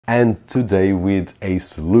and today with a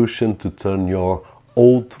solution to turn your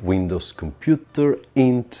old Windows computer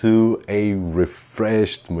into a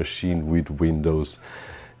refreshed machine with Windows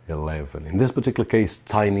 11. In this particular case,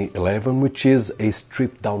 Tiny 11, which is a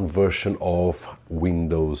stripped down version of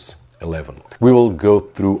Windows 11. We will go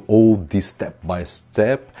through all this step by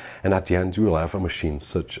step, and at the end you will have a machine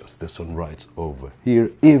such as this one right over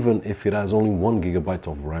here, even if it has only 1 GB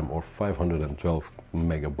of RAM or 512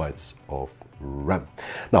 megabytes of RAM.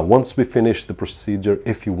 Now, once we finish the procedure,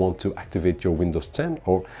 if you want to activate your Windows 10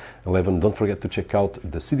 or 11, don't forget to check out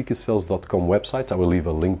the cdkeysales.com website. I will leave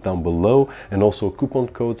a link down below, and also a coupon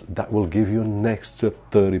code that will give you an extra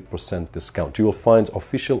 30% discount. You will find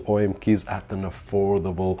official OEM keys at an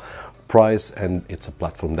affordable price, and it's a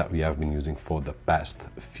platform that we have been using for the past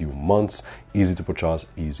few months. Easy to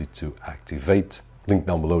purchase, easy to activate. Link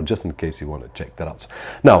down below just in case you want to check that out.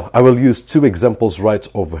 Now, I will use two examples right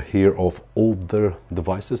over here of older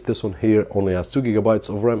devices. This one here only has 2 GB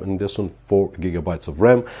of RAM and this one 4 GB of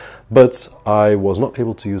RAM, but I was not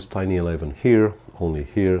able to use Tiny 11 here, only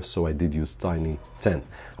here, so I did use Tiny 10.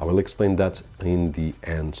 I will explain that in the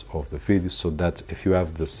end of the video, so that if you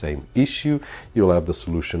have the same issue, you'll have the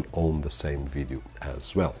solution on the same video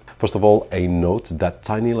as well. First of all, a note that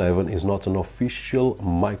Tiny 11 is not an official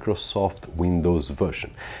Microsoft Windows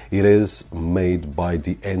version. It is made by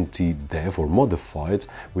the NT Dev or Modified,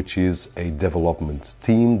 which is a development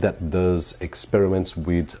team that does experiments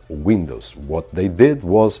with Windows. What they did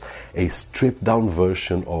was a stripped down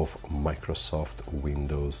version of Microsoft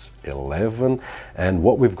Windows 11, and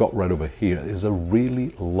what we've got right over here is a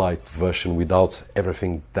really light version without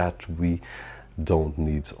everything that we don't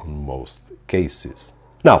need on most cases.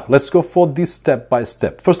 Now, let's go for this step by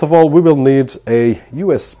step. First of all, we will need a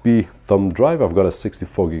USB thumb drive. I've got a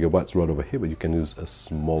 64 GB right over here, but you can use a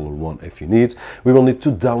smaller one if you need. We will need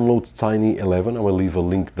to download Tiny 11. I will leave a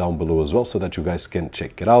link down below as well so that you guys can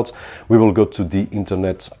check it out. We will go to the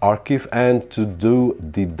Internet Archive, and to do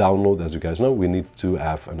the download, as you guys know, we need to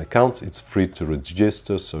have an account. It's free to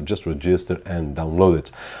register, so just register and download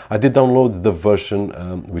it. I did download the version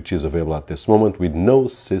which is available at this moment with no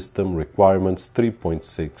system requirements,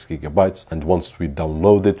 3.6 GB, and once we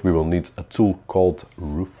download it, we will need a tool called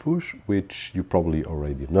Refuge, which you probably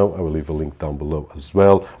already know. I will leave a link down below as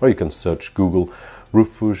well, or you can search Google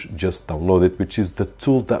Refuge, just download it, which is the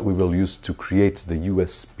tool that we will use to create the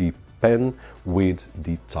USB pen with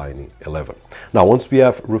the Tiny 11. Now, once we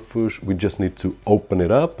have Refuge, we just need to open it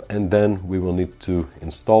up, and then we will need to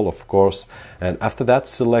install, of course, and after that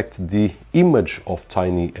select the image of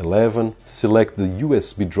Tiny 11, select the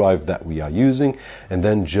USB drive that we are using, and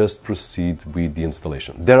then just proceed with the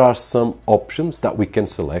installation. There are some options that we can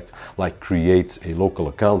select, like create a local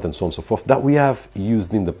account and so on and so forth, that we have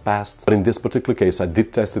used in the past, but in this particular case I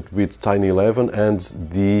did test it with Tiny 11, and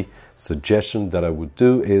the suggestion that I would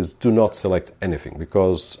do is do not select anything,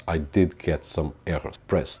 because I did get some errors.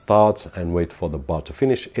 Press start and wait for the bar to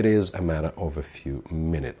finish. It is a matter of a few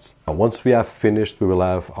minutes. Now, once we have finished, we will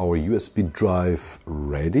have our USB drive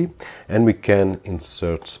ready, and we can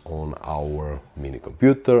insert on our mini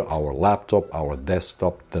computer, our laptop, our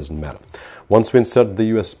desktop, doesn't matter. Once we insert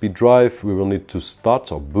the USB drive, we will need to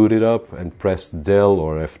start or boot it up and press Del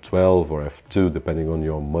or F12 or F2, depending on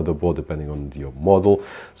your motherboard, depending on your model,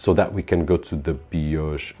 so that we can go to the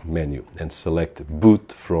BIOS menu and select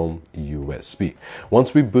boot from USB.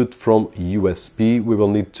 Once we boot from USB, we will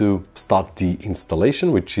need to start the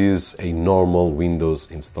installation, which is a normal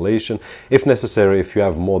Windows installation. If necessary, if you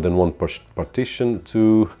have more than one partition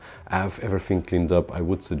to have everything cleaned up, I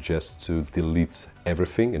would suggest to delete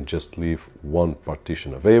everything and just leave one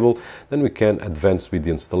partition available. Then we can advance with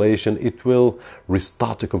the installation. It will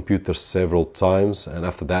restart the computer several times, and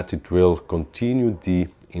after that it will continue the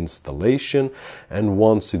installation, and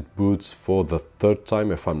once it boots for the third time,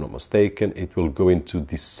 if I'm not mistaken, it will go into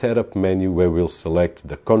the setup menu where we'll select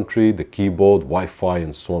the country, the keyboard, Wi-Fi,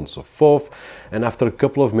 and so on and so forth, and after a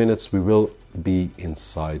couple of minutes we will be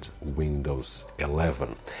inside Windows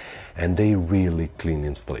 11. And a really clean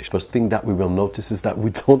installation. First thing that we will notice is that we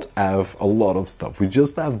don't have a lot of stuff. We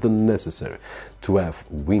just have the necessary to have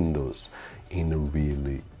Windows in a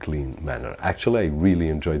really clean manner. Actually, I really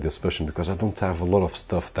enjoyed this version because I don't have a lot of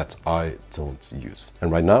stuff that I don't use. And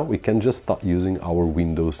right now we can just start using our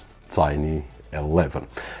Windows Tiny 11.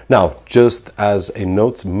 Now, just as a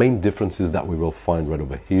note, main differences that we will find right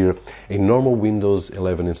over here. A normal Windows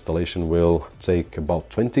 11 installation will take about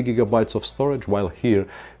 20 gigabytes of storage, while here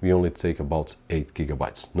we only take about 8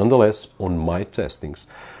 gigabytes. Nonetheless, on my testings,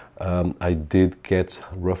 I did get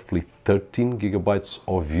roughly 13 gigabytes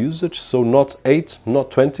of usage, so not 8,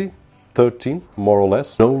 not 20, 13, more or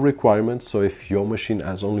less. No requirements, so if your machine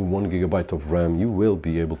has only 1 GB of RAM, you will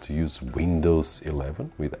be able to use Windows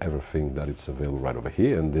 11 with everything that it's available right over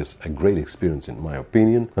here, and this is a great experience in my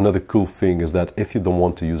opinion. Another cool thing is that if you don't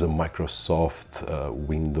want to use a Microsoft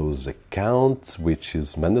Windows account, which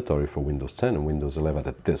is mandatory for Windows 10 and Windows 11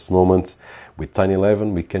 at this moment, with Tiny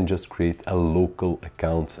 11 we can just create a local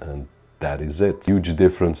account and that is it. Huge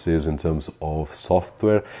differences in terms of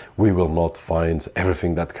software. We will not find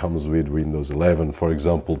everything that comes with Windows 11. For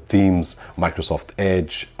example, Teams, Microsoft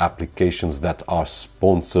Edge, applications that are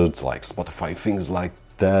sponsored like Spotify, things like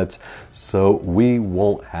that. So we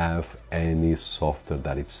won't have any software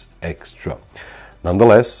that is extra.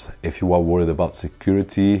 Nonetheless, if you are worried about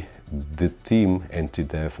security, the team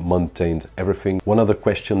anti-dev maintained everything. One other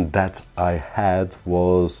question that I had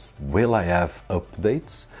was, will I have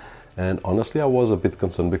updates? And honestly, I was a bit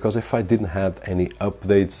concerned because if I didn't have any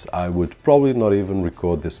updates, I would probably not even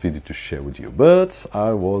record this video to share with you. But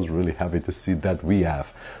I was really happy to see that we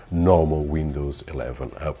have normal Windows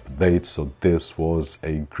 11 updates. So this was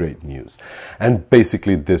a great news. And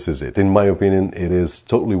basically this is it. In my opinion, it is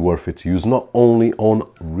totally worth it to use, not only on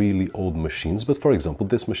really old machines, but for example,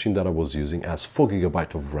 this machine that I was using has 4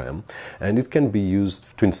 GB of RAM and it can be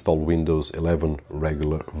used to install Windows 11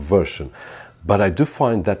 regular version. But I do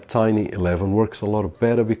find that Tiny 11 works a lot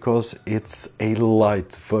better because it's a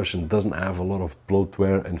light version, doesn't have a lot of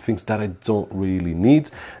bloatware and things that I don't really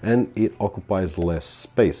need, and it occupies less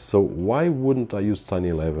space. So why wouldn't I use Tiny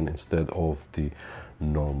 11 instead of the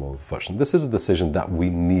normal version? This is a decision that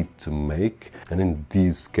we need to make, and in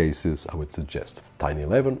these cases I would suggest Tiny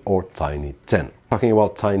 11 or Tiny 10. Talking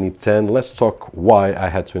about Tiny 10, let's talk why I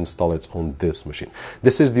had to install it on this machine.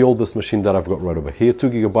 This is the oldest machine that I've got right over here, 2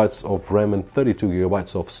 GB of RAM and 32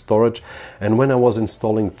 GB of storage, and when I was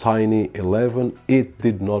installing Tiny 11 it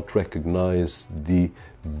did not recognize the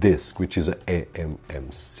disk, which is a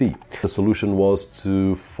eMMC. The solution was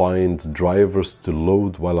to find drivers to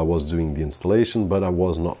load while I was doing the installation, but I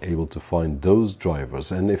was not able to find those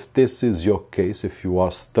drivers. And if this is your case, if you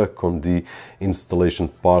are stuck on the installation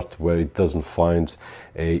part where it doesn't find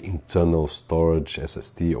a internal storage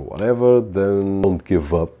SSD or whatever, then don't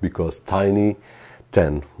give up, because Tiny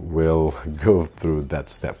 10 will go through that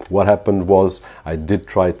step. What happened was I did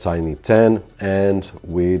try Tiny 10, and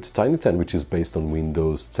with Tiny 10, which is based on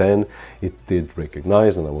Windows 10, it did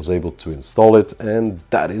recognize and I was able to install it, and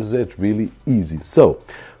that is it, really easy. So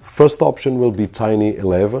first option will be Tiny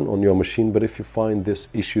 11 on your machine, but if you find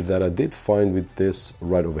this issue that I did find with this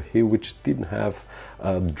right over here, which didn't have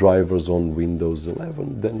drivers on Windows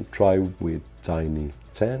 11, then try with Tiny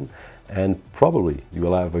 10. And probably you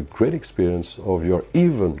will have a great experience of your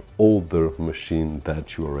even older machine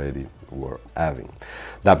that you already were having.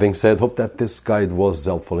 That being said, hope that this guide was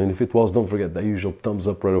helpful, and if it was, don't forget the usual thumbs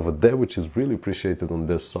up right over there, which is really appreciated on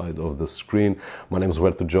this side of the screen. My name is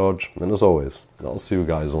Roberto, and as always, I'll see you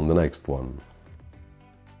guys on the next one.